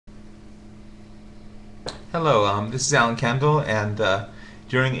Hello, this is Alan Kendall, and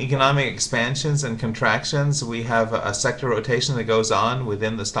during economic expansions and contractions, we have a sector rotation that goes on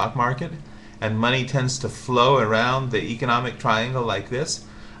within the stock market, and money tends to flow around the economic triangle like this.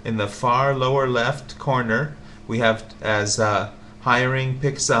 In the far lower left corner, we have as hiring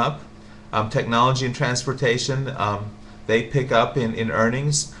picks up, technology and transportation, they pick up in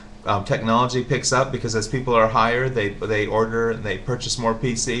earnings. Technology picks up because as people are hired, they order and they purchase more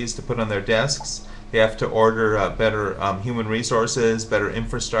PCs to put on their desks. They have to order better human resources, better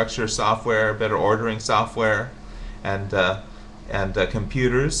infrastructure software, better ordering software, and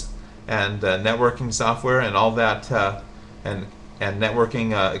computers and networking software and all that and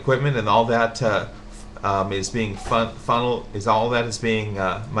networking equipment and all that is being funnel is all that is being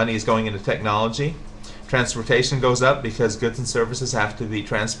money is going into technology. Transportation goes up because goods and services have to be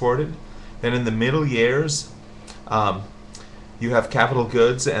transported. Then in the middle years, you have capital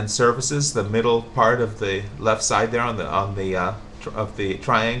goods and services, the middle part of the left side there of the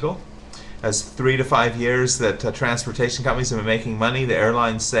triangle. As 3 to 5 years that transportation companies have been making money, the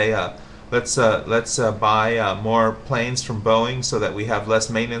airlines say, let's buy more planes from Boeing so that we have less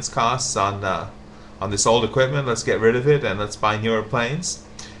maintenance costs on this old equipment. Let's get rid of it and let's buy newer planes.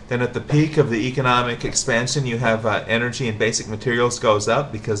 Then at the peak of the economic expansion, you have energy and basic materials goes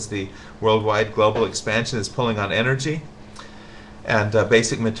up because the worldwide global expansion is pulling on energy. And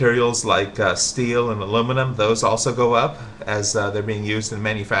basic materials like steel and aluminum, those also go up as they're being used in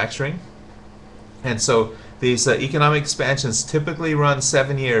manufacturing. And so these economic expansions typically run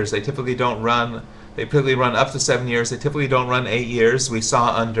 7 years. They typically run up to 7 years. They typically don't run 8 years. We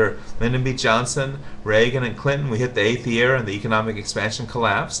saw under Lyndon B. Johnson, Reagan, and Clinton, we hit the 8th year and the economic expansion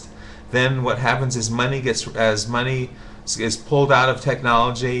collapsed. Then what happens is money is pulled out of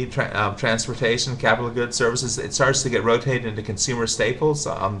technology, transportation, capital goods, services. It starts to get rotated into consumer staples.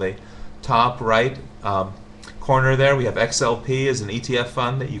 On the top right corner there, we have XLP as an ETF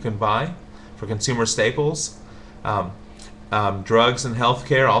fund that you can buy for consumer staples. Drugs and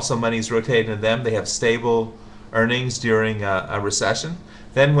healthcare, also money is rotated in them. They have stable earnings during a recession.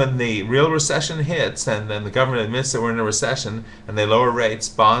 Then when the real recession hits, and then the government admits that we're in a recession, and they lower rates,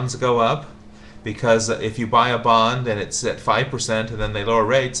 bonds go up, because if you buy a bond and it's at 5% and then they lower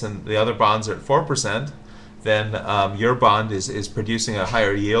rates and the other bonds are at 4%, then your bond is producing a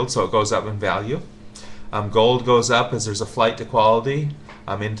higher yield, so it goes up in value. Gold goes up as there's a flight to quality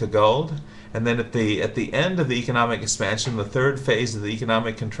into gold. And then at the end of the economic expansion, the third phase of the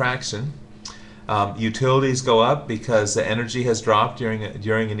economic contraction, utilities go up because the energy has dropped during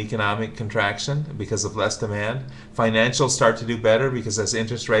an economic contraction because of less demand. Financials start to do better because as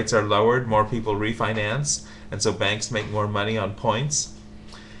interest rates are lowered, more people refinance, and so banks make more money on points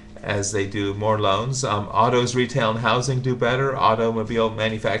as they do more loans. Autos, retail, and housing do better. Automobile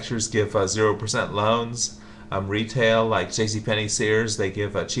manufacturers give 0% loans. Retail, like JCPenney, Sears, they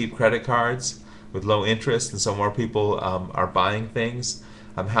give cheap credit cards with low interest, and so more people are buying things.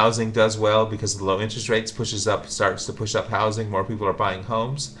 Housing does well because of the low interest rates, starts to push up housing. More people are buying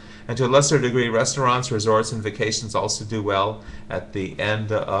homes. And to a lesser degree, restaurants, resorts, and vacations also do well at the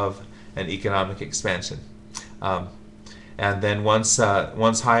end of an economic expansion. And then once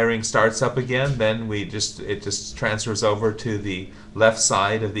hiring starts up again, then it just transfers over to the left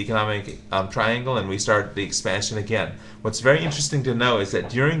side of the economic triangle, and we start the expansion again. What's very interesting to know is that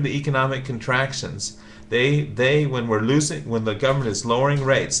during the economic contractions, when the government is lowering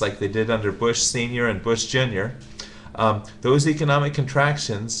rates like they did under Bush Senior and Bush Junior, those economic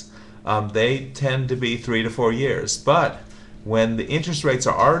contractions they tend to be 3 to 4 years. But when the interest rates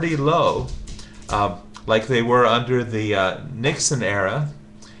are already low, like they were under the Nixon era,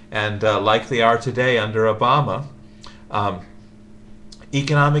 and like they are today under Obama,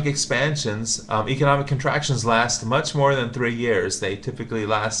 economic contractions last much more than 3 years. They typically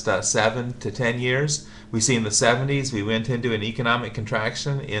last 7 to 10 years. We see in the 70s, we went into an economic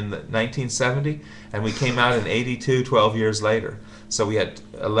contraction in 1970, and we came out in 82, 12 years later. So we had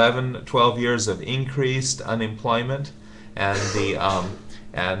 11, 12 years of increased unemployment, and the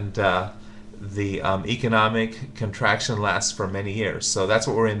economic contraction lasts for many years. So that's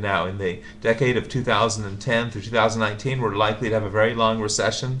what we're in now. In the decade of 2010 through 2019, we're likely to have a very long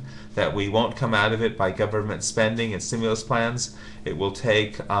recession that we won't come out of it by government spending and stimulus plans. It will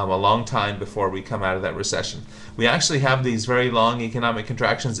take a long time before we come out of that recession. We actually have these very long economic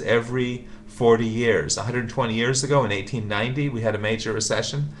contractions every 40 years. 120 years ago, in 1890, we had a major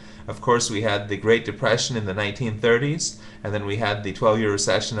recession. Of course, we had the Great Depression in the 1930s, and then we had the 12-year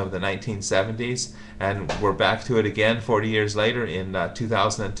recession of the 1970s, and we're back to it again 40 years later in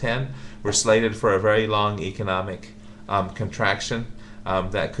 2010. We're slated for a very long economic contraction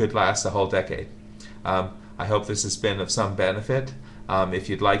that could last a whole decade. I hope this has been of some benefit. If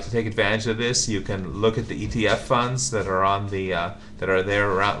you'd like to take advantage of this, you can look at the ETF funds that are on the that are there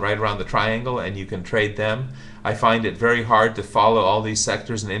right around the triangle, and you can trade them. I find it very hard to follow all these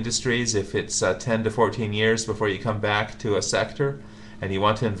sectors and industries if it's 10 to 14 years before you come back to a sector and you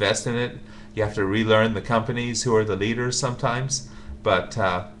want to invest in it. You have to relearn the companies who are the leaders sometimes, but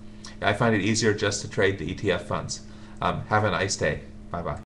I find it easier just to trade the ETF funds. Have a nice day. Bye-bye.